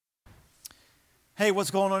Hey,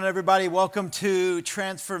 what's going on, everybody? Welcome to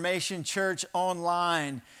Transformation Church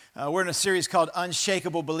Online. We're in a series called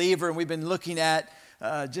Unshakable Believer, and we've been looking at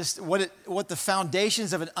just what the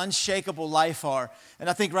foundations of an unshakable life are.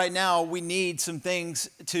 And I think right now we need some things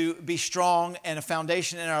to be strong and a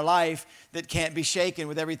foundation in our life that can't be shaken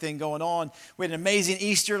with everything going on. We had an amazing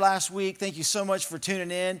Easter last week. Thank you so much for tuning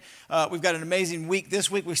in. We've got an amazing week this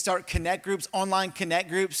week. We start connect groups, online connect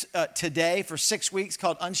groups today for 6 weeks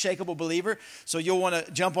called Unshakable Believer. So you'll want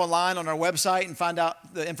to jump online on our website and find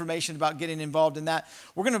out the information about getting involved in that.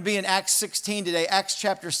 We're going to be in Acts 16 today, Acts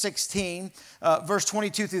chapter 16, verse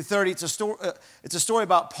 22 through 30. It's a story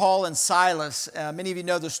about Paul and Silas. Many of you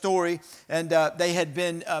know the story, and they had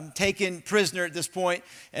been taken prisoner at this point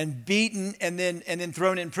and beaten and then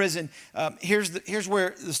thrown in prison. Here's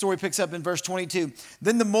where the story picks up in verse 22.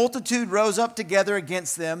 Then the multitude rose up together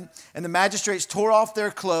against them, and the magistrates tore off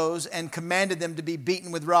their clothes and commanded them to be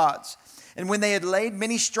beaten with rods. And when they had laid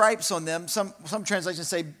many stripes on them, some translations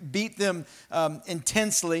say beat them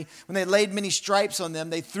intensely. When they had laid many stripes on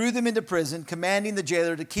them, they threw them into prison, commanding the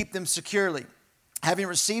jailer to keep them securely. Having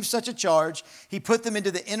received such a charge, he put them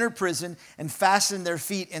into the inner prison and fastened their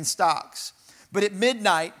feet in stocks. But at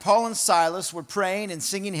midnight, Paul and Silas were praying and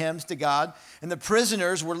singing hymns to God, and the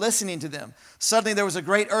prisoners were listening to them. Suddenly there was a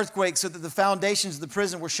great earthquake so that the foundations of the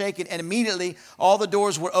prison were shaken, and immediately all the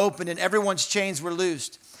doors were opened and everyone's chains were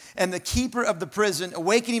loosed. And the keeper of the prison,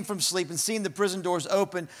 awakening from sleep and seeing the prison doors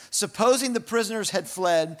open, supposing the prisoners had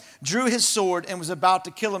fled, drew his sword and was about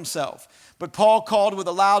to kill himself. But Paul called with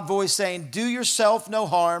a loud voice, saying, "Do yourself no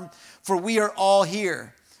harm, for we are all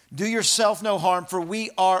here. Do yourself no harm, for we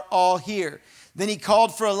are all here." Then he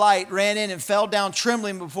called for a light, ran in, and fell down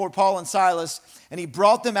trembling before Paul and Silas. And he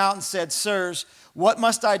brought them out and said, "Sirs, what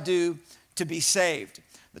must I do to be saved?"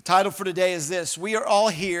 The title for today is this: We are all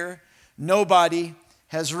here, nobody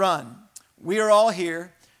has run. We are all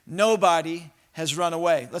here, nobody has run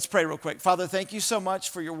away. Let's pray real quick. Father, thank you so much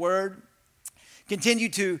for your word. Continue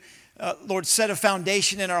to, Lord, set a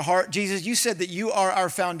foundation in our heart. Jesus, you said that you are our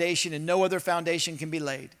foundation and no other foundation can be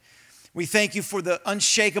laid. We thank you for the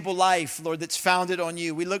unshakable life, Lord, that's founded on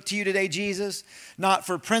you. We look to you today, Jesus, not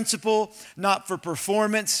for principle, not for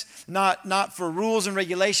performance, not for rules and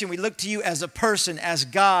regulation. We look to you as a person, as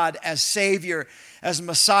God, as Savior, as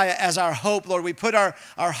Messiah, as our hope, Lord. We put our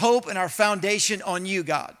hope and our foundation on you,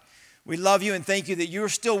 God. We love you and thank you that you're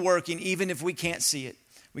still working even if we can't see it.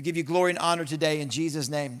 We give you glory and honor today in Jesus'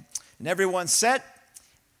 name. And everyone said,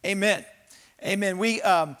 amen. Amen. We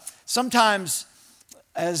sometimes,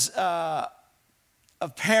 as a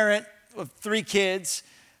parent of 3 kids,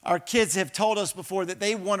 our kids have told us before that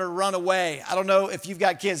they want to run away. I don't know if you've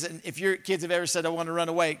got kids and if your kids have ever said, "I want to run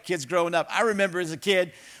away," kids growing up. I remember as a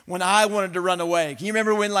kid when I wanted to run away. Can you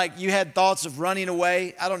remember when you had thoughts of running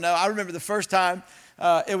away? I don't know. I remember the first time,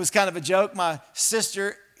 it was kind of a joke. My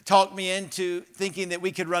sister talked me into thinking that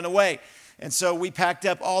we could run away. And so we packed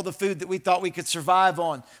up all the food that we thought we could survive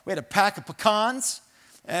on. We had a pack of pecans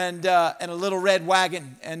and a little red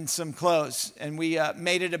wagon and some clothes. And we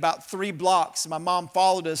made it about 3 blocks. My mom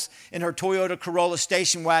followed us in her Toyota Corolla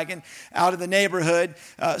station wagon out of the neighborhood,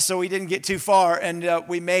 so we didn't get too far. And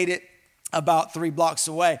we made it about 3 blocks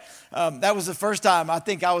away. That was the first time. I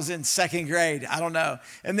think I was in 2nd grade. I don't know.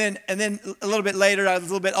 And then a little bit later, I was a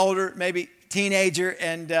little bit older, maybe teenager,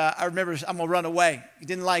 and I remember I'm going to run away.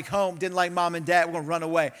 Didn't like home, didn't like mom and dad. We're going to run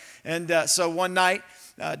away. And so one night,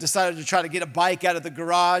 decided to try to get a bike out of the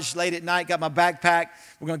garage late at night, got my backpack.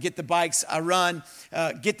 We're going to get the bikes. I run,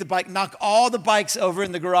 get the bike, knock all the bikes over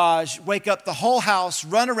in the garage, wake up the whole house,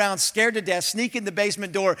 run around scared to death, sneak in the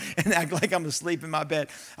basement door and act like I'm asleep in my bed.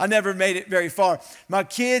 I never made it very far. My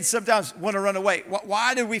kids sometimes want to run away.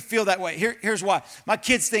 Why do we feel that way? Here's why. My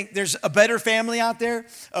kids think there's a better family out there,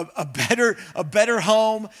 a better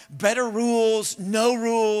home, better rules,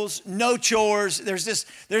 no chores. There's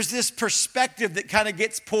this perspective that kind of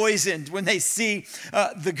gets poisoned when they see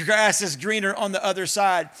the grass is greener on the other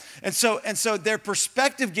side. And so their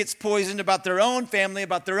perspective gets poisoned about their own family,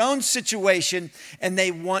 about their own situation, and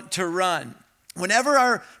they want to run. Whenever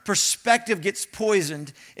our perspective gets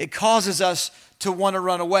poisoned, it causes us to want to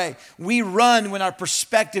run away. We run when our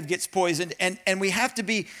perspective gets poisoned, and we have to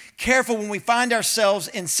be careful when we find ourselves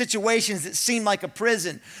in situations that seem like a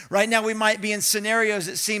prison. Right now, we might be in scenarios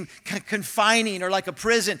that seem confining or like a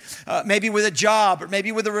prison, maybe with a job or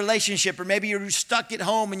maybe with a relationship, or maybe you're stuck at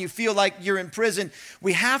home and you feel like you're in prison.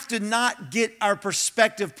 We have to not get our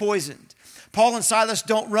perspective poisoned. Paul and Silas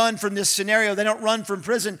don't run from this scenario. They don't run from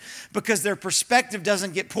prison because their perspective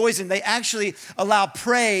doesn't get poisoned. They actually allow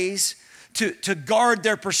praise to guard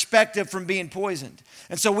their perspective from being poisoned.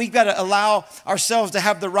 And so we've got to allow ourselves to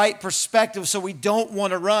have the right perspective so we don't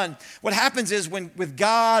want to run. What happens is when with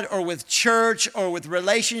God or with church or with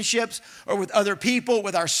relationships or with other people,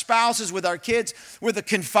 with our spouses, with our kids, with a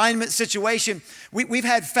confinement situation, we've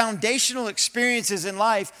had foundational experiences in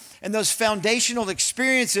life, and those foundational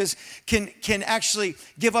experiences can actually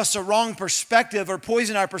give us a wrong perspective or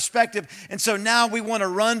poison our perspective. And so now we want to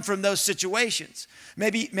run from those situations.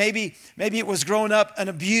 Maybe it was growing up an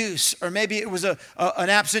abuse, or maybe it was an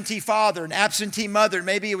absentee father, an absentee mother.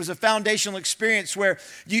 Maybe it was a foundational experience where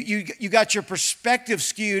you got your perspective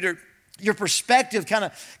skewed, or your perspective kind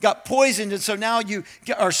of got poisoned. And so now you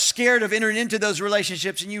are scared of entering into those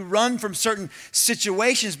relationships, and you run from certain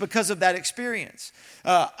situations because of that experience.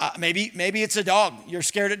 Maybe it's a dog. You're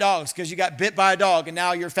scared of dogs because you got bit by a dog, and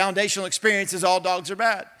now your foundational experience is all dogs are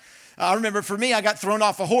bad. I remember for me, I got thrown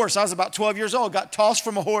off a horse. I was about 12 years old, got tossed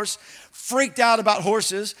from a horse, freaked out about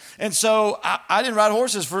horses. And so I didn't ride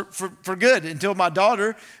horses for good until my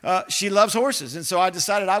daughter, she loves horses. And so I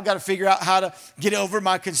decided I've got to figure out how to get over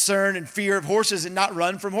my concern and fear of horses and not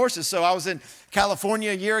run from horses. So I was in California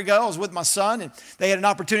a year ago. I was with my son, and they had an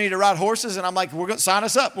opportunity to ride horses. And I'm like, we're going to sign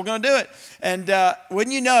us up. We're going to do it. And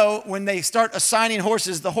wouldn't you know, when they start assigning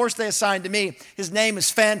horses, the horse they assigned to me, his name is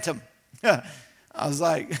Phantom. I was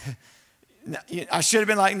like, I should have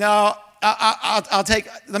been like, no, I'll take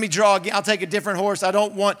a different horse. I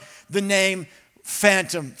don't want the name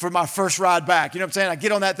Phantom for my first ride back. You know what I'm saying? I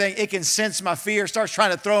get on that thing. It can sense my fear, starts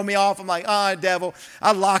trying to throw me off. I'm like, devil.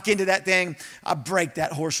 I lock into that thing. I break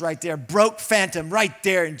that horse right there. Broke Phantom right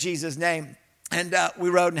there in Jesus' name. And we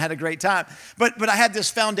rode and had a great time. But I had this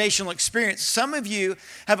foundational experience. Some of you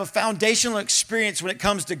have a foundational experience when it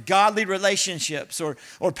comes to godly relationships or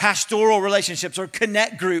pastoral relationships or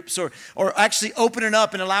connect groups or actually opening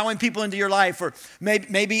up and allowing people into your life. Or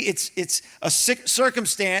maybe it's a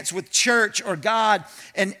circumstance with church or God,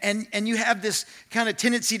 and you have this kind of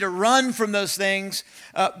tendency to run from those things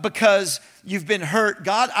because you've been hurt.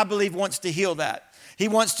 God, I believe, wants to heal that. He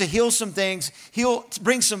wants to heal some things. He'll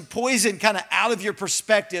bring some poison kind of out of your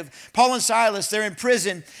perspective. Paul and Silas, they're in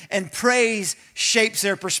prison, and praise shapes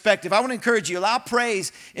their perspective. I want to encourage you, allow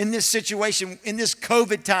praise in this situation, in this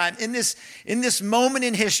COVID time, in this moment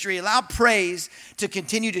in history. Allow praise to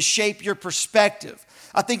continue to shape your perspective.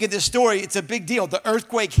 I think in this story, it's a big deal. The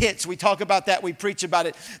earthquake hits. We talk about that. We preach about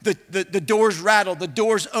it. The doors rattle. The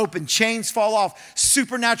doors open. Chains fall off.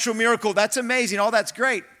 Supernatural miracle. That's amazing. All that's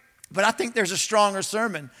great. But I think there's a stronger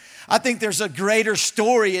sermon. I think there's a greater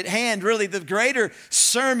story at hand, really. The greater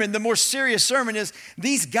sermon, the more serious sermon is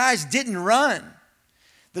these guys didn't run.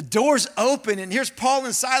 The doors open, and here's Paul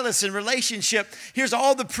and Silas in relationship. Here's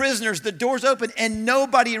all the prisoners, the doors open, and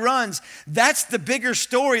nobody runs. That's the bigger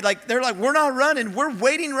story. Like they're like, we're not running. We're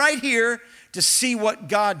waiting right here to see what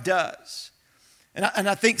God does. And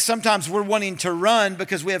I think sometimes we're wanting to run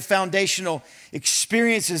because we have foundational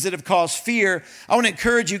experiences that have caused fear. I want to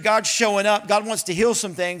encourage you, God's showing up. God wants to heal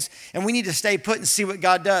some things, and we need to stay put and see what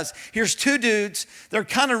God does. Here's two dudes. They're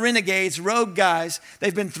kind of renegades, rogue guys.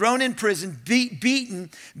 They've been thrown in prison, beaten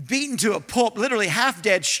to a pulp, literally half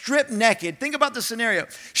dead, stripped naked. Think about the scenario.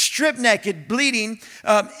 Stripped naked, bleeding,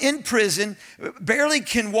 in prison, barely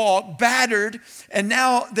can walk, battered, and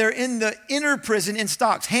now they're in the inner prison in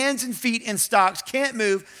stocks, hands and feet in stocks, can't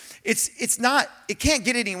move. It can't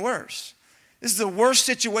get any worse. This is the worst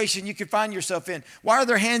situation you could find yourself in. Why are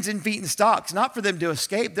their hands and feet in stocks? Not for them to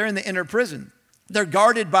escape. They're in the inner prison. They're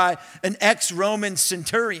guarded by an ex-Roman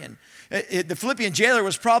centurion. The Philippian jailer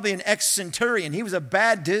was probably an ex-centurion. He was a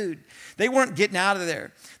bad dude. They weren't getting out of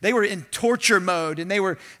there. They were in torture mode, and they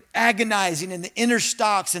were agonizing in the inner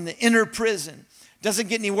stocks, in the inner prison. Doesn't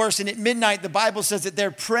get any worse. And at midnight, the Bible says that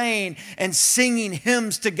they're praying and singing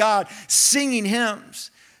hymns to God, singing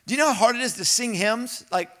hymns. Do you know how hard it is to sing hymns?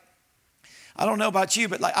 Like, I don't know about you,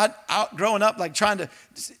 but like growing up, like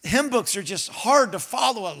hymn books are just hard to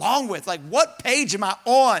follow along with. Like, what page am I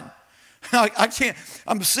on? I can't,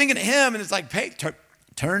 I'm singing a hymn and it's like,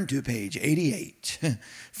 turn to page 88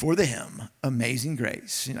 for the hymn, Amazing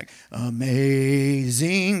Grace. You're like,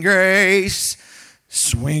 Amazing Grace,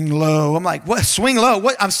 swing low. I'm like, what? Swing low?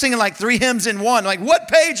 What? I'm singing like 3 hymns in one. I'm like, what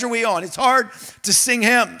page are we on? It's hard to sing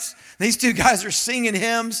hymns. These two guys are singing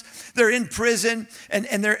hymns. They're in prison, and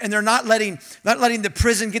they're not letting the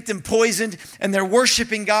prison get them poisoned, and they're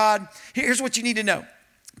worshiping God. Here's what you need to know.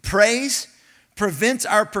 Praise prevents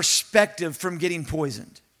our perspective from getting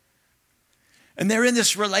poisoned. And they're in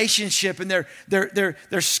this relationship, and they're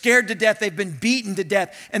scared to death. They've been beaten to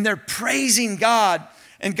death, and they're praising God,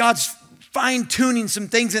 and God's fine-tuning some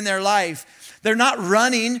things in their life. They're not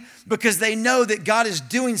running because they know that God is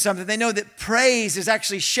doing something. They know that praise is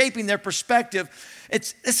actually shaping their perspective.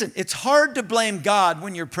 It's hard to blame God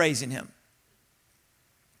when you're praising him.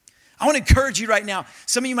 I want to encourage you right now.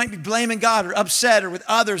 Some of you might be blaming God or upset or with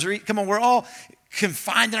others. Come on, we're all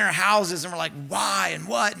confined in our houses and we're like, why and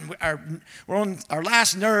what? And we're on our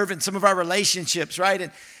last nerve in some of our relationships,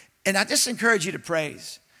 right? And I just encourage you to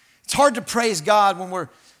praise. It's hard to praise God when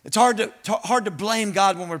it's hard to blame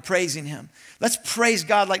God when we're praising him. Let's praise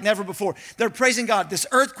God like never before. They're praising God. This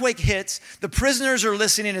earthquake hits. The prisoners are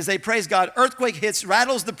listening as they praise God. Earthquake hits,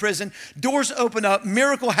 rattles the prison. Doors open up.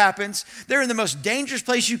 Miracle happens. They're in the most dangerous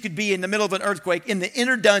place you could be in the middle of an earthquake, in the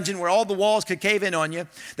inner dungeon where all the walls could cave in on you.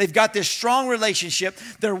 They've got this strong relationship.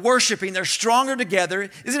 They're worshiping. They're stronger together.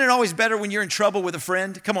 Isn't it always better when you're in trouble with a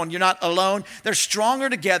friend? Come on, you're not alone. They're stronger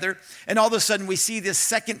together. And all of a sudden we see this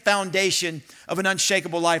second foundation of an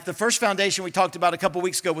unshakable life. The first foundation we talked about a couple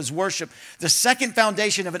weeks ago was worship. The second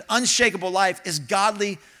foundation of an unshakable life is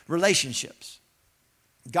godly relationships.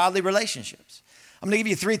 Godly relationships. I'm going to give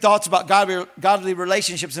you 3 thoughts about godly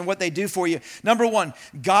relationships and what they do for you. Number 1,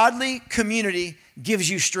 godly community gives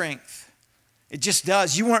you strength. It just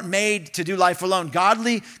does. You weren't made to do life alone.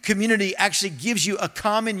 Godly community actually gives you a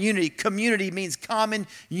common unity. Community means common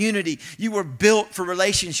unity. You were built for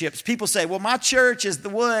relationships. People say, well, my church is the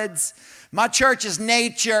woods. My church is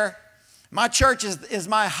nature. My church is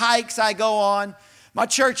my hikes I go on. My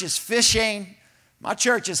church is fishing. My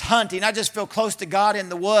church is hunting. I just feel close to God in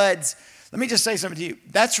the woods. Let me just say something to you.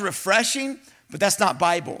 That's refreshing, but that's not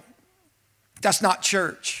Bible. That's not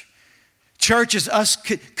church. Church is us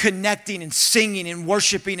connecting and singing and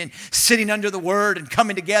worshiping and sitting under the word and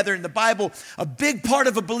coming together. In the Bible, a big part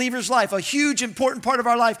of a believer's life, a huge important part of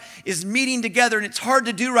our life is meeting together. And it's hard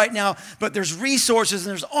to do right now, but there's resources and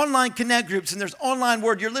there's online connect groups and there's online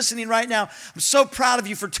word. You're listening right now. I'm so proud of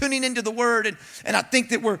you for tuning into the word. And I think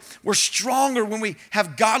that we're stronger when we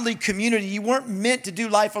have godly community. You weren't meant to do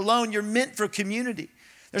life alone. You're meant for community.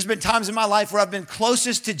 There's been times in my life where I've been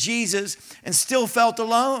closest to Jesus and still felt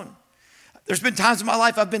alone. There's been times in my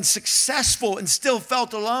life I've been successful and still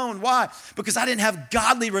felt alone. Why? Because I didn't have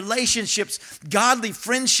godly relationships, godly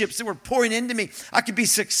friendships that were pouring into me. I could be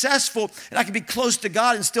successful and I could be close to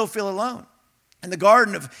God and still feel alone. In the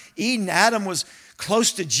Garden of Eden, Adam was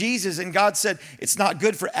close to Jesus and God said, it's not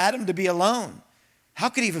good for Adam to be alone. How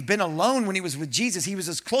could he have been alone when he was with Jesus? He was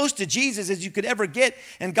as close to Jesus as you could ever get,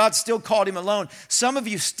 and God still called him alone. Some of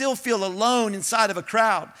you still feel alone inside of a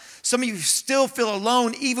crowd. Some of you still feel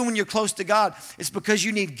alone even when you're close to God. It's because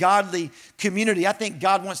you need godly community. I think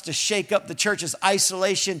God wants to shake up the church's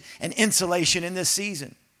isolation and insulation in this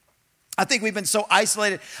season. I think we've been so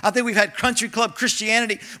isolated. I think we've had country club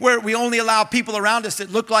Christianity where we only allow people around us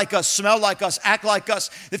that look like us, smell like us, act like us,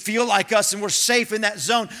 that feel like us, and we're safe in that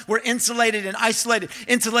zone. We're insulated and isolated,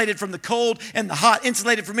 insulated from the cold and the hot,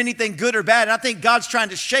 insulated from anything good or bad. And I think God's trying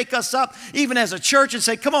to shake us up even as a church and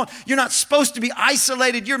say, come on, you're not supposed to be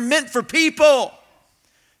isolated. You're meant for people.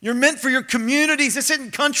 You're meant for your communities. This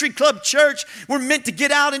isn't country club church. We're meant to get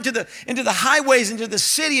out into the highways, into the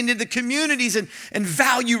city, into the communities and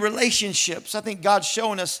value relationships. I think God's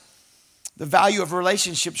showing us the value of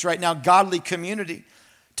relationships right now, godly community.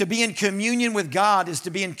 To be in communion with God is to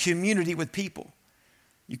be in community with people.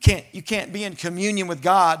 You can't be in communion with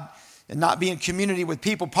God and not be in community with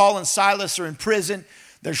people. Paul and Silas are in prison.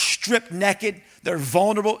 They're stripped naked. They're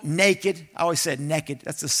vulnerable, naked. I always said naked.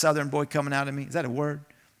 That's the southern boy coming out of me. Is that a word?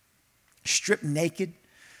 Stripped naked.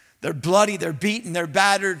 They're bloody, they're beaten, they're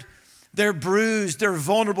battered, they're bruised, they're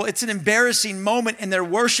vulnerable. It's an embarrassing moment, and they're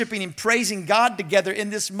worshiping and praising God together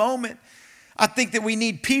in this moment. I think that we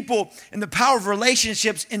need people in the power of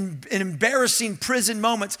relationships in embarrassing prison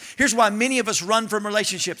moments. Here's why many of us run from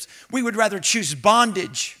relationships. We would rather choose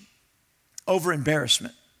bondage over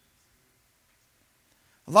embarrassment.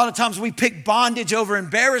 A lot of times we pick bondage over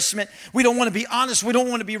embarrassment. We don't want to be honest. We don't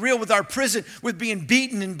want to be real with our prison, with being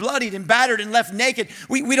beaten and bloodied and battered and left naked.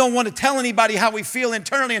 We don't want to tell anybody how we feel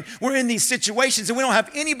internally, and we're in these situations and we don't have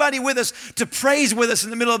anybody with us to praise with us in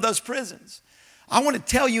the middle of those prisons. I want to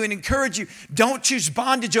tell you and encourage you, don't choose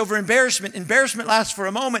bondage over embarrassment. Embarrassment lasts for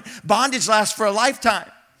a moment. Bondage lasts for a lifetime.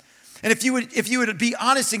 And if you would be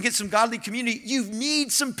honest and get some godly community, you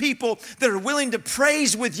need some people that are willing to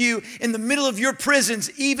praise with you in the middle of your prisons,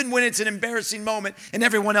 even when it's an embarrassing moment and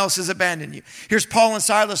everyone else has abandoned you. Here's Paul and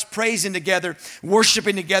Silas praising together,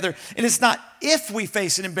 worshiping together. And it's not if we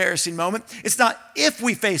face an embarrassing moment. It's not if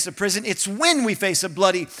we face a prison. It's when we face a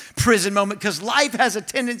bloody prison moment, because life has a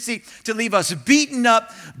tendency to leave us beaten up,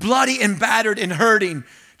 bloody and battered and hurting,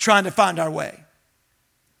 trying to find our way.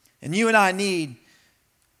 And you and I need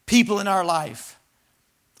people in our life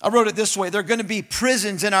I wrote it this way: there are going to be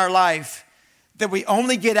prisons in our life that we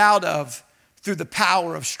only get out of through the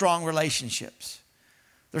power of strong relationships.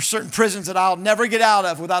 There's certain prisons that I'll never get out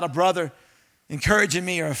of without a brother encouraging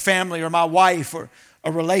me, or a family, or my wife, or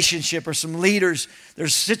a relationship, or some leaders.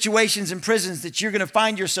 There's situations in prisons that you're going to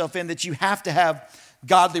find yourself in that you have to have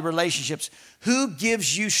godly relationships. Who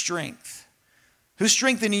gives you strength? Who's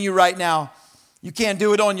strengthening you right now? You can't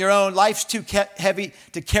do it on your own. Life's too heavy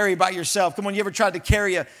to carry by yourself. Come on, you ever tried to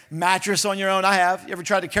carry a mattress on your own? I have. You ever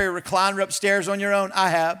tried to carry a recliner upstairs on your own? I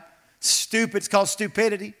have. Stupid. It's called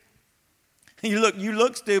stupidity. You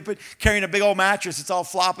look stupid carrying a big old mattress. It's all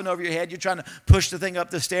flopping over your head. You're trying to push the thing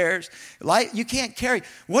up the stairs. You can't carry.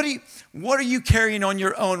 What are you carrying on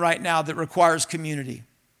your own right now that requires community?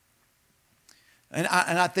 And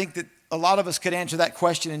I think that a lot of us could answer that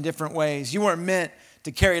question in different ways. You weren't meant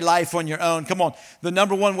to carry life on your own. Come on. The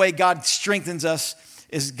number one way God strengthens us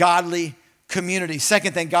is godly community.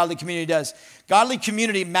 Second thing godly community does: godly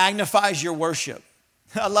community magnifies your worship.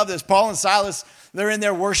 I love this. Paul and Silas, they're in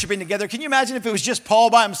there worshiping together. Can you imagine if it was just Paul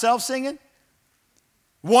by himself singing?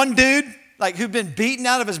 One dude, like, who'd been beaten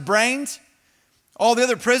out of his brains. All the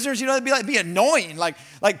other prisoners, it'd be annoying. Like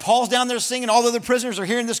Paul's down there singing. All the other prisoners are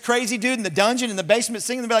hearing this crazy dude in the dungeon, in the basement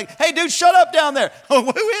singing. They'd be like, hey, dude, shut up down there. Oh,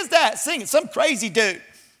 who is that singing? Some crazy dude.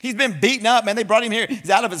 He's been beaten up, man. They brought him here. He's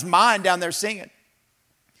out of his mind down there singing.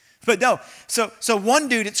 But no, so one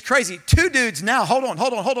dude, it's crazy. Two dudes now, hold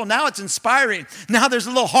on. Now it's inspiring. Now there's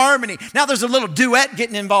a little harmony. Now there's a little duet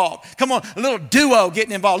getting involved. Come on, a little duo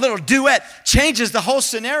getting involved. A little duet changes the whole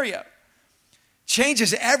scenario.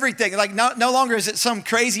 Changes everything. Like no longer is it some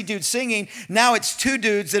crazy dude singing. Now it's two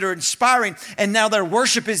dudes that are inspiring, and now their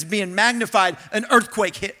worship is being magnified. An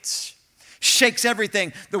earthquake hits. Shakes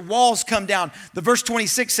everything. The walls come down. The verse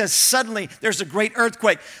 26 says, suddenly there's a great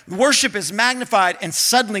earthquake. Worship is magnified and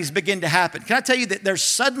suddenlies begin to happen. Can I tell you that there's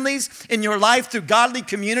suddenlies in your life through godly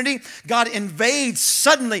community? God invades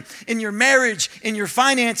suddenly in your marriage, in your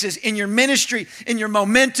finances, in your ministry, in your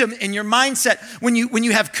momentum, in your mindset. When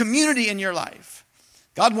you have community in your life,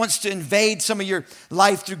 God wants to invade some of your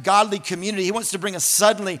life through godly community. He wants to bring a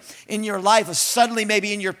suddenly in your life, a suddenly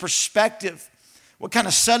maybe in your perspective. What kind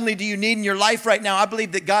of suddenly do you need in your life right now? I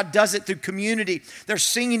believe that God does it through community. They're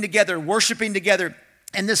singing together, worshiping together,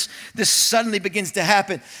 and this suddenly begins to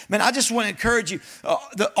happen. Man, I just want to encourage you.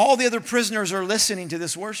 All the other prisoners are listening to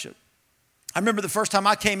this worship. I remember the first time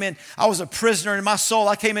I came in, I was a prisoner in my soul.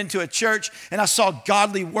 I came into a church and I saw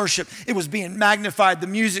godly worship. It was being magnified. The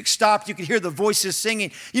music stopped. You could hear the voices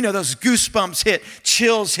singing. Those goosebumps hit,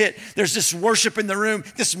 chills hit. There's this worship in the room,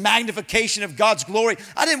 this magnification of God's glory.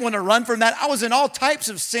 I didn't want to run from that. I was in all types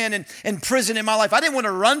of sin and prison in my life. I didn't want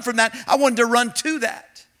to run from that. I wanted to run to that.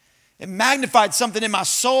 It magnified something in my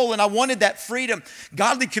soul, and I wanted that freedom.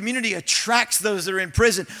 Godly community attracts those that are in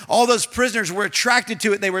prison. All those prisoners were attracted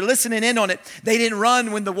to it. They were listening in on it. They didn't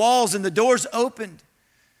run when the walls and the doors opened.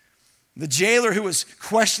 The jailer who was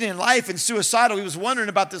questioning life and suicidal, he was wondering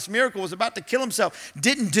about this miracle, was about to kill himself,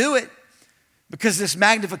 didn't do it. Because this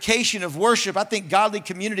magnification of worship, I think godly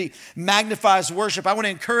community magnifies worship. I want to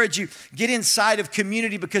encourage you, get inside of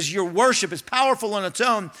community, because your worship is powerful on its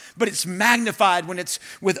own, but it's magnified when it's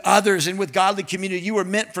with others and with godly community. You were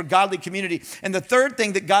meant for godly community. And the third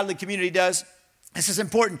thing that godly community does, this is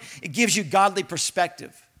important, it gives you godly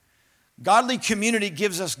perspective. Godly community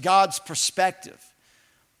gives us God's perspective.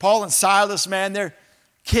 Paul and Silas, man, they're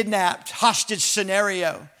kidnapped, hostage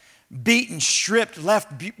scenario. Beaten, stripped,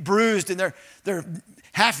 left bruised, and they're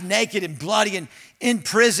half naked and bloody and in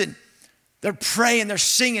prison. They're praying, they're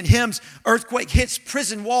singing hymns. Earthquake hits,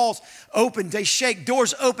 prison walls open, they shake,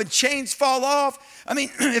 doors open, chains fall off. I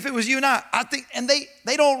mean, if it was you and I think, and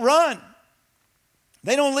they don't run.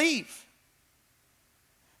 They don't leave.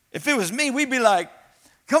 If it was me, we'd be like,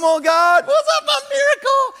 come on, God, what's up, my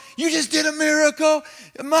miracle? You just did a miracle.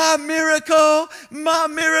 My miracle, my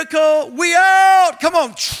miracle. We out. Come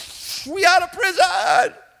on. We out of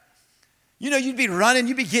prison. You'd be running.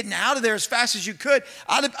 You'd be getting out of there as fast as you could.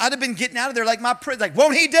 I'd have been getting out of there like my prison. Like,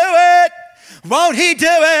 won't he do it? Won't he do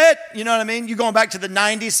it? You know what I mean? You going back to the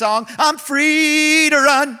 90s song. I'm free to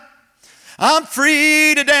run. I'm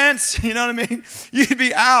free to dance. You know what I mean? You'd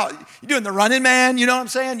be out. You're doing the running man. You know what I'm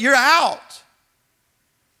saying? You're out.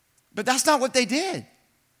 But that's not what they did.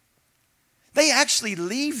 They actually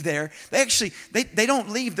leave there. They don't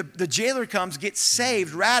leave. The jailer comes, gets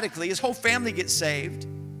saved radically. His whole family gets saved.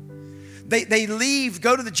 They leave,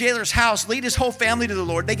 go to the jailer's house, lead his whole family to the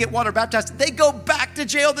Lord. They get water baptized. They go back to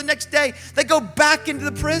jail the next day. They go back into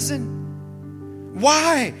the prison.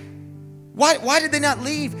 Why? Why did they not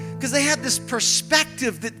leave? Because they had this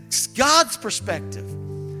perspective that's God's perspective.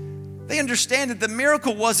 They understand that the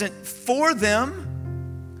miracle wasn't for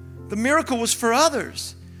them. The miracle was for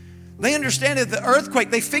others. They understand that the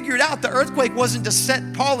earthquake, they figured out the earthquake wasn't to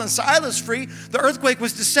set Paul and Silas free. The earthquake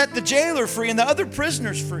was to set the jailer free and the other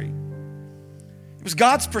prisoners free. It was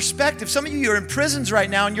God's perspective. Some of you are in prisons right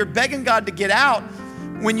now and you're begging God to get out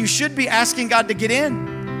when you should be asking God to get in.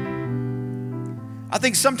 I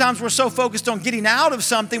think sometimes we're so focused on getting out of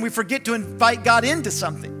something, we forget to invite God into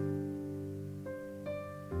something.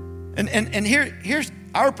 And here's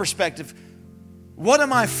our perspective. What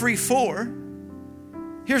am I free for?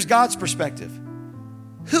 Here's God's perspective.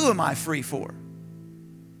 Who am I free for?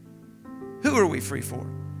 Who are we free for?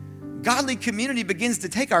 Godly community begins to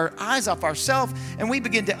take our eyes off ourselves, and we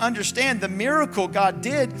begin to understand the miracle God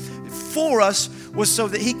did for us was so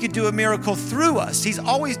that He could do a miracle through us. He's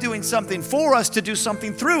always doing something for us to do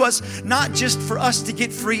something through us, not just for us to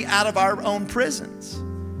get free out of our own prisons.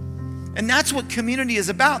 And that's what community is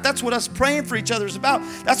about. That's what us praying for each other is about.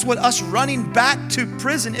 That's what us running back to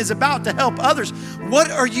prison is about, to help others.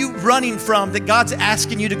 What are you running from that God's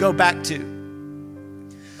asking you to go back to?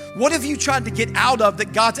 What have you tried to get out of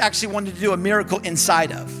that God's actually wanted to do a miracle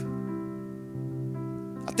inside of?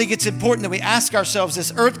 I think it's important that we ask ourselves,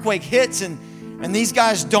 this earthquake hits and these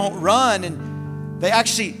guys don't run and they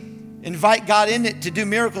actually invite God in it to do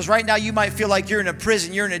miracles. Right now, you might feel like you're in a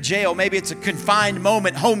prison, you're in a jail. Maybe it's a confined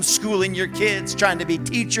moment, homeschooling your kids, trying to be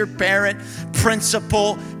teacher, parent,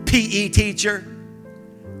 principal, PE teacher.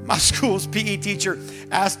 My school's PE teacher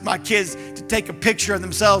asked my kids to take a picture of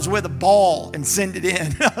themselves with a ball and send it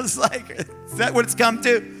in. I was like, is that what it's come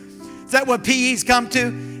to? Is that what PE's come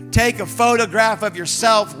to? Take a photograph of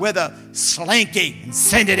yourself with a slinky and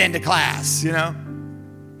send it into class, you know?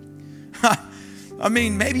 I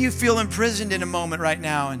mean, maybe you feel imprisoned in a moment right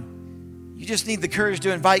now and you just need the courage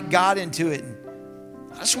to invite God into it. And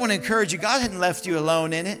I just want to encourage you, God hadn't left you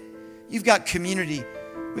alone in it. You've got community.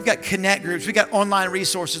 We've got connect groups. We've got online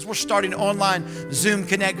resources. We're starting online Zoom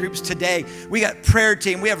connect groups today. We got prayer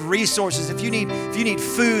team. We have resources. If you need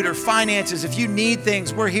food or finances, if you need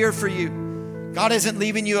things, we're here for you. God isn't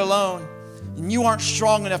leaving you alone, and you aren't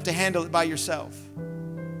strong enough to handle it by yourself.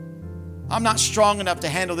 I'm not strong enough to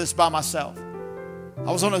handle this by myself.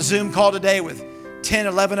 I was on a Zoom call today with 10,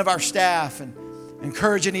 11 of our staff and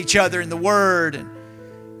encouraging each other in the Word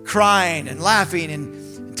and crying and laughing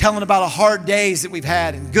and telling about the hard days that we've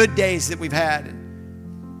had and good days that we've had.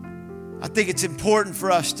 And I think it's important for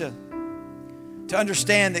us to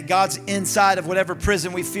understand that God's inside of whatever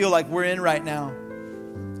prison we feel like we're in right now.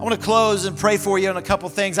 I want to close and pray for you on a couple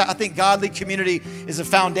things. I think godly community is a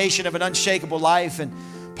foundation of an unshakable life. And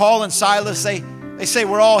Paul and Silas, they say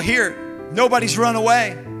we're all here. Nobody's run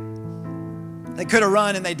away. They could have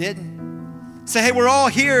run and they didn't. Say, hey, we're all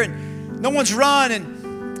here and no one's run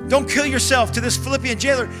and don't kill yourself. To this Philippian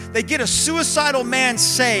jailer, they get a suicidal man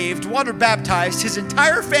saved, water baptized. His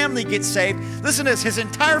entire family gets saved. Listen to this, his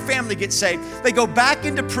entire family gets saved. They go back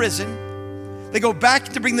into prison. They go back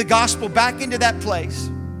to bring the gospel back into that place.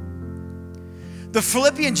 The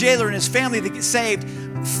Philippian jailer and his family that get saved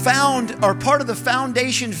are part of the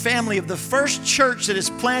foundation family of the first church that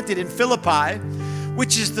is planted in Philippi,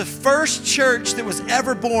 which is the first church that was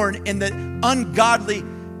ever born in the ungodly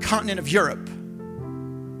continent of Europe.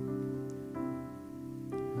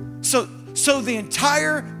 So the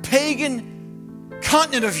entire pagan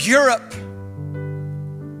continent of Europe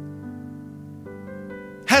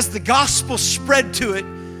has the gospel spread to it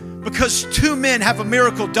because two men have a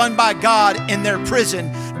miracle done by God in their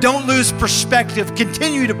prison. Don't lose perspective,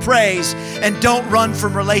 continue to praise, and don't run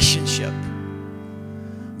from relationship.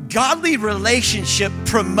 Godly relationship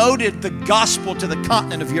promoted the gospel to the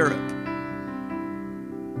continent of Europe.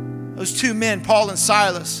 Those two men, Paul and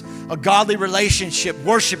Silas, a godly relationship,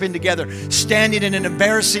 worshiping together, standing in an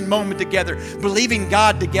embarrassing moment together, believing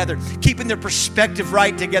God together, keeping their perspective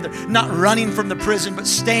right together, not running from the prison, but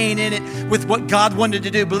staying in it with what God wanted to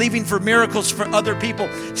do, believing for miracles for other people,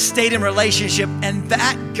 stayed in relationship. And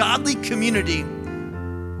that godly community,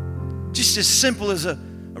 just as simple as a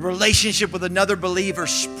relationship with another believer,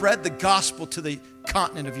 spread the gospel to the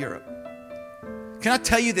continent of Europe. Can I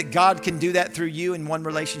tell you that God can do that through you in one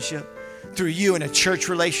relationship? Through you in a church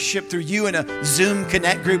relationship, through you in a Zoom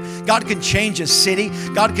connect group. God can change a city.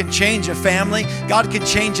 God can change a family. God can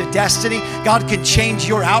change a destiny. God can change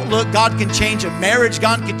your outlook. God can change a marriage.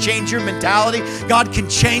 God can change your mentality. God can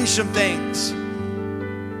change some things.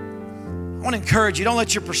 I want to encourage you, don't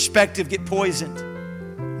let your perspective get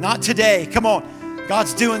poisoned. Not today. Come on.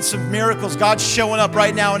 God's doing some miracles. God's showing up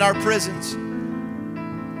right now in our prisons.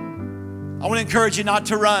 I want to encourage you not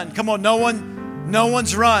to run. Come on, no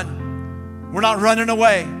one's run. We're not running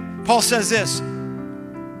away. Paul says this,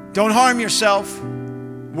 Don't harm yourself.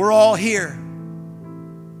 We're all here.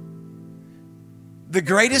 The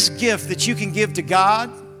greatest gift that you can give to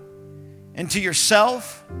God and to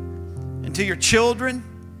yourself and to your children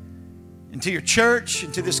and to your church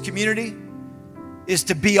and to this community is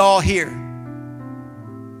to be all here,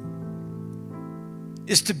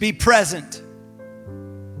 is to be present.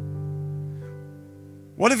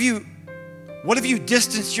 What have you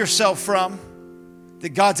distanced yourself from that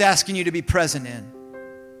God's asking you to be present in?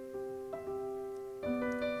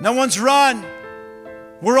 No one's run.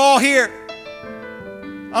 We're all here.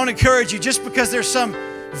 I want to encourage you, just because there's some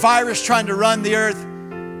virus trying to run the earth,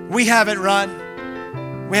 we haven't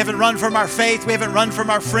run. We haven't run from our faith. We haven't run from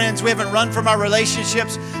our friends. We haven't run from our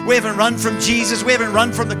relationships. We haven't run from Jesus. We haven't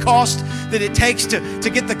run from the cost that it takes to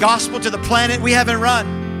get the gospel to the planet. We haven't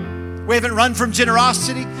run. We haven't run from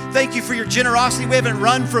generosity. Thank you for your generosity. We haven't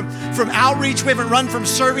run from outreach. We haven't run from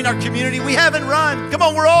serving our community. We haven't run. Come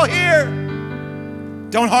on, we're all here.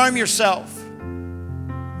 Don't harm yourself.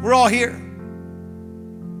 We're all here.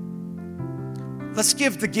 Let's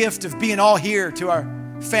give the gift of being all here to our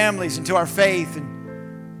families and to our faith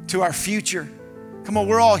and to our future. Come on,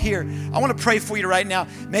 we're all here. I want to pray for you right now.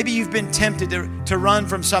 Maybe you've been tempted to run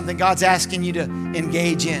from something God's asking you to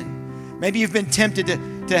engage in. Maybe you've been tempted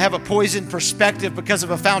to have a poisoned perspective because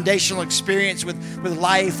of a foundational experience with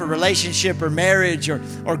life or relationship or marriage or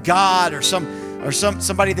God or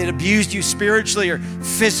somebody that abused you spiritually or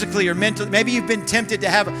physically or mentally. Maybe you've been tempted to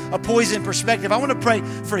have a poisoned perspective. I want to pray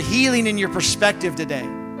for healing in your perspective today.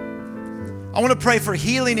 I want to pray for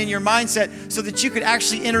healing in your mindset so that you could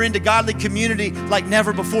actually enter into godly community like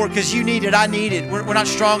never before, because you need it, I need it. We're not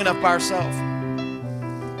strong enough by ourselves.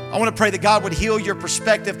 I want to pray that God would heal your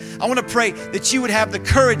perspective. I want to pray that you would have the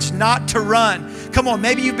courage not to run. Come on,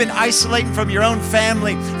 maybe you've been isolating from your own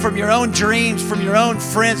family, from your own dreams, from your own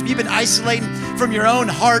friends. You've been isolating from your own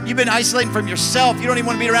heart. You've been isolating from yourself. You don't even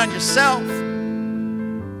want to be around yourself.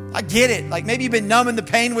 I get it. Like maybe you've been numbing the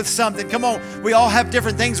pain with something. Come on, we all have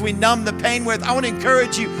different things we numb the pain with. I want to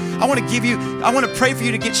encourage you. I want to pray for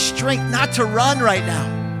you to get strength not to run right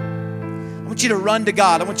now. I want you to run to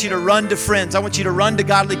God. I want you to run to friends. I want you to run to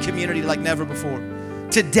godly community like never before.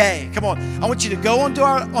 Today, come on. I want you to go onto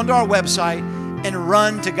our website and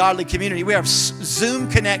run to godly community. We have Zoom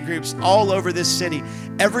Connect groups all over this city.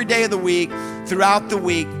 Every day of the week, throughout the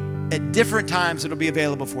week, at different times, it'll be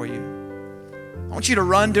available for you. I want you to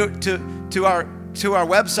run to our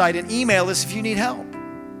website and email us if you need help.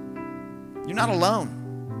 You're not alone.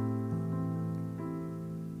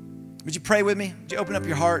 Would you pray with me? Would you open up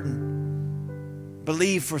your heart and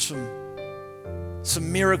believe for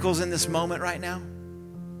some miracles in this moment right now?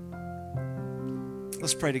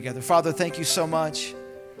 Let's pray together. Father, thank you so much.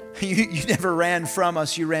 You never ran from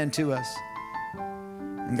us, you ran to us.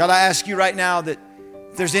 And God, I ask you right now that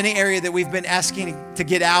if there's any area that we've been asking to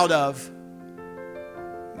get out of,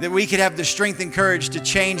 that we could have the strength and courage to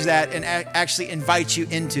change that and actually invite you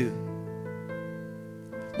into.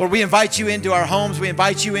 Lord, we invite you into our homes. We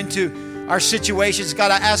invite you into our situations. God,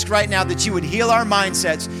 I ask right now that you would heal our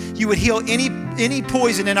mindsets. You would heal any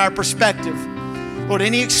poison in our perspective. Lord,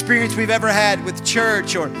 any experience we've ever had with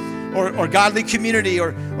church or godly community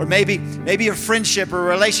or maybe a friendship or a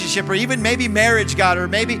relationship or even maybe marriage, God, or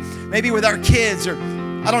maybe with our kids, or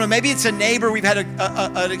I don't know, maybe it's a neighbor we've had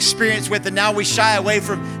an experience with and now we shy away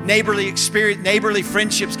from neighborly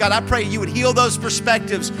friendships. God, I pray you would heal those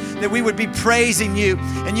perspectives, that we would be praising you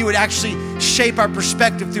and you would actually shape our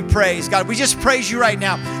perspective through praise. God, we just praise you right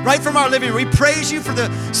now, right from our living room. We praise you for the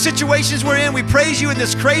situations we're in. We praise you in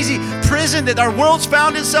this crazy prison that our world's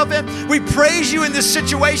found itself in. We praise you in this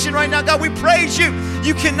situation right now. God, we praise you.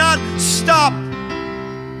 You cannot stop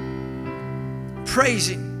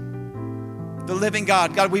praising the living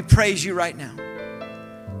God. God, we praise you right now.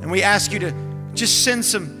 And we ask you to just send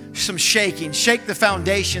some shaking. Shake the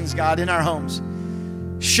foundations, God, in our homes.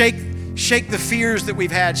 Shake the fears that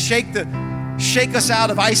we've had. Shake us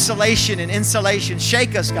out of isolation and insulation.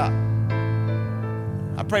 Shake us, God.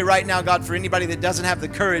 I pray right now, God, for anybody that doesn't have the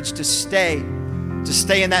courage to stay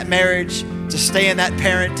in that marriage, to stay in that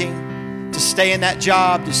parenting, to stay in that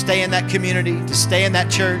job, to stay in that community, to stay in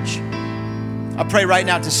that church. I pray right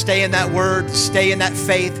now to stay in that word, to stay in that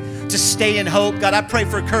faith, to stay in hope. God, I pray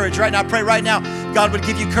for courage right now. I pray right now God would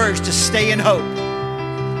give you courage to stay in hope,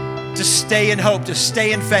 to stay in hope, to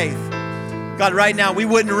stay in faith. God, right now we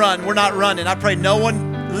wouldn't run. We're not running. I pray no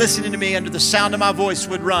one listening to me under the sound of my voice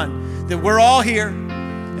would run, that we're all here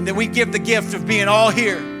and that we give the gift of being all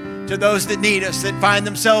here to those that need us, that find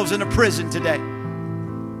themselves in a prison today.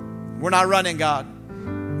 We're not running, God.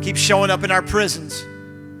 Keep showing up in our prisons.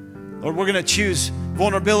 Lord, we're going to choose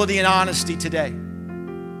vulnerability and honesty today.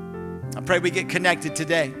 I pray we get connected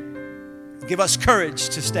today. Give us courage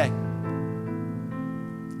to stay.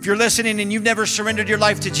 If you're listening and you've never surrendered your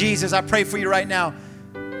life to Jesus, I pray for you right now.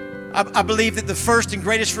 I believe that the first and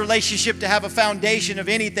greatest relationship to have a foundation of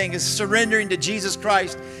anything is surrendering to Jesus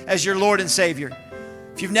Christ as your Lord and Savior.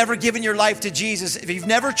 If you've never given your life to Jesus, if you've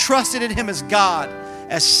never trusted in Him as God,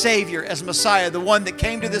 as Savior, as Messiah, the one that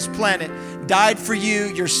came to this planet, died for you,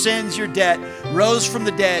 your sins, your debt, rose from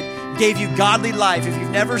the dead, gave you godly life. If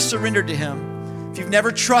you've never surrendered to Him, if you've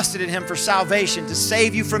never trusted in Him for salvation, to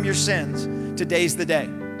save you from your sins, today's the day.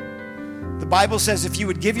 The Bible says if you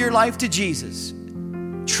would give your life to Jesus,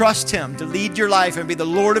 trust Him to lead your life and be the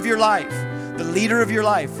Lord of your life, the leader of your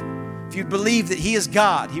life. If you believe that He is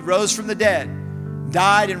God, He rose from the dead,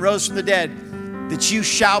 died and rose from the dead, that you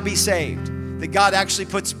shall be saved, that God actually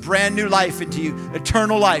puts brand new life into you,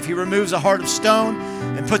 eternal life. He removes a heart of stone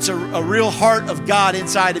and puts a real heart of God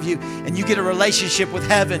inside of you, and you get a relationship with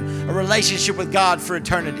heaven, a relationship with God for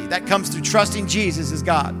eternity. That comes through trusting Jesus as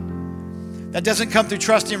God. That doesn't come through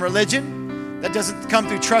trusting religion. That doesn't come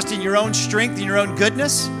through trusting your own strength and your own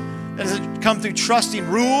goodness. That doesn't come through trusting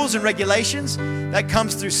rules and regulations. That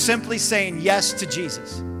comes through simply saying yes to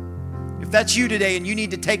Jesus. If that's you today and you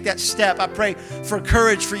need to take that step, I pray for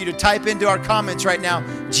courage for you to type into our comments right now,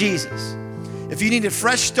 Jesus. If you need a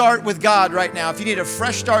fresh start with God right now, if you need a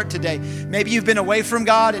fresh start today, maybe you've been away from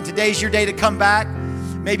God and today's your day to come back.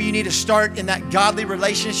 Maybe you need to start in that godly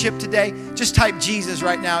relationship today. Just type Jesus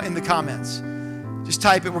right now in the comments. Just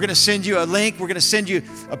type it. We're going to send you a link. We're going to send you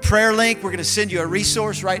a prayer link. We're going to send you a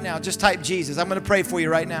resource right now. Just type Jesus. I'm going to pray for you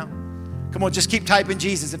right now. Come on, just keep typing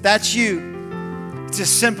Jesus. If that's you, it's as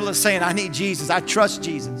simple as saying, I need Jesus. I trust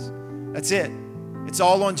Jesus. That's it. It's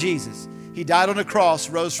all on Jesus. He died on the cross,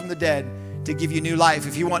 rose from the dead to give you new life.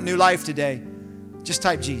 If you want new life today, just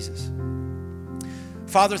type Jesus.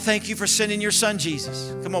 Father, thank you for sending your son,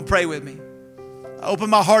 Jesus. Come on, pray with me. I open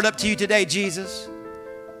my heart up to you today, Jesus.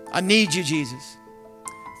 I need you, Jesus.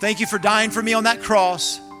 Thank you for dying for me on that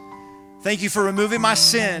cross. Thank you for removing my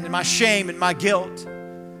sin and my shame and my guilt.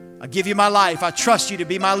 I give you my life. I trust you to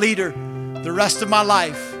be my leader the rest of my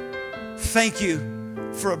life. Thank you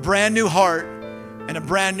for a brand new heart and a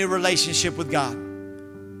brand new relationship with God.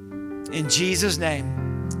 In Jesus' name,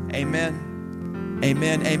 amen,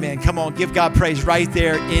 amen, amen. Come on, give God praise right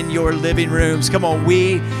there in your living rooms. Come on,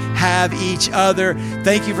 we have each other.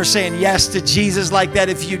 Thank you for saying yes to Jesus like that.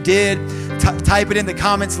 If you did, type it in the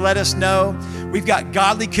comments. Let us know. We've got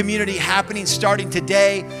godly community happening starting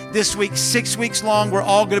today, this week, 6 weeks long. We're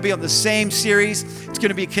all going to be on the same series. It's going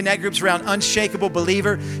to be connect groups around Unshakable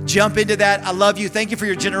Believer. Jump into that. I love you. Thank you for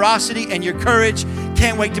your generosity and your courage.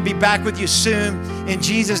 Can't wait to be back with you soon. In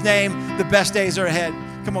Jesus' name, the best days are ahead.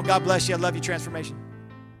 Come on, God bless you. I love you, Transformation.